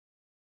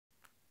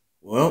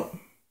Well,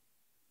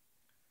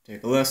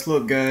 take a last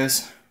look,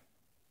 guys.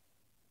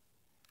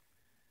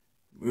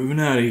 Moving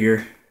out of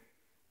here.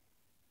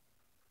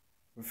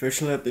 We're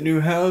officially at the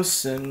new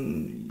house,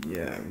 and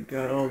yeah, we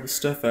got all the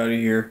stuff out of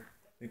here.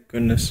 Thank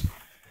goodness.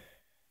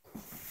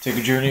 Take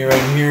a journey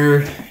around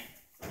here.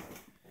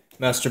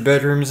 Master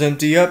bedroom's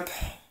empty up.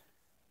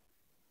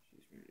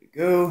 She's ready to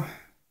go.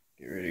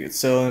 Get ready to get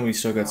selling. We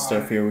still got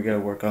stuff here. We gotta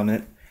work on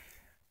it.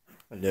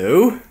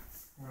 Hello?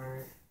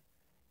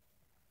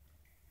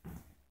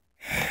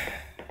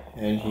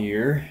 And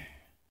here,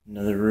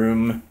 another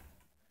room.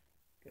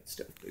 Got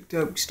stuff picked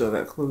up. We still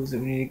got clothes that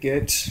we need to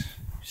get.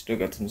 Still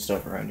got some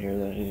stuff around here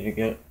that I need to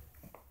get.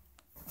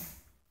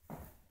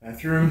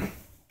 Bathroom.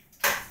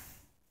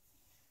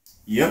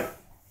 Yep.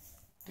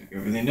 Took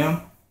everything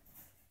down.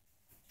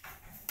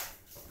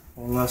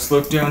 One last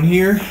look down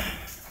here.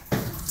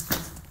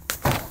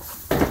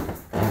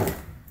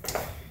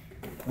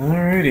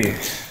 Alrighty.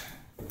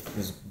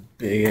 This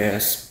big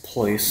ass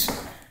place.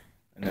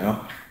 I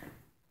know.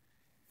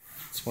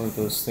 It's one of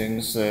those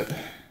things that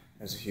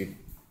has a huge,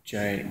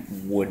 giant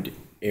wood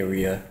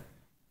area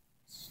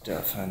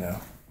stuff, I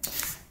know.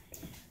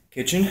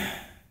 Kitchen.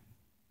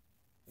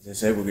 As I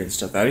said, we're getting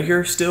stuff out of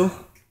here still.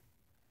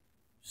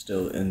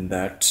 Still in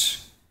that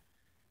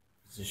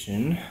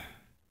position.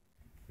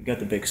 We got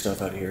the big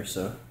stuff out of here,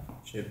 so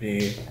should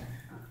be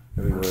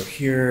everywhere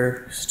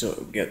here. Still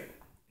get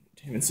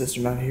entertainment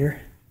system out of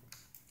here.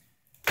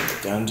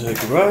 Down to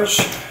the garage.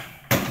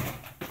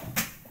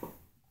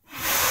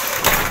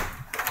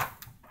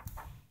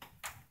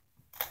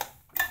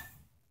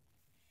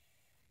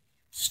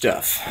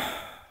 Stuff.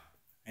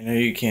 I know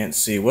you can't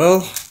see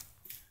well,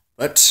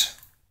 but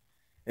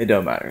it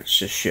don't matter. It's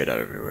just shit out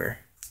everywhere.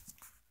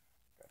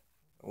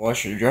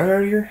 Washer and dryer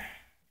out here.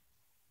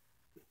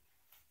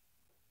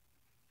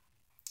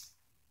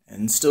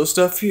 And still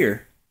stuff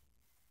here.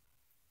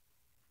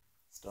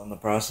 Still in the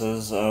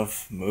process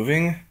of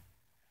moving.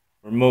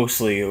 We're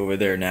mostly over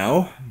there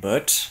now,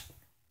 but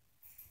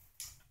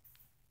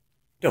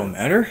don't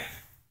matter.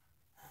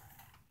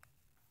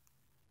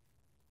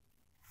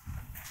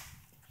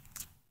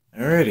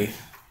 Alrighty.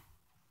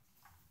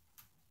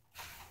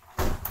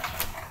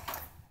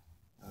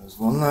 That was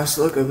one last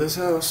look of this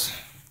house.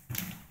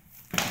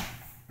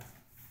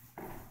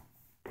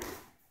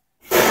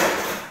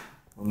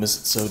 We'll miss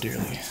it so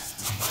dearly.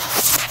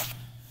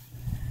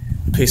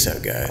 Peace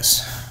out,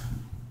 guys.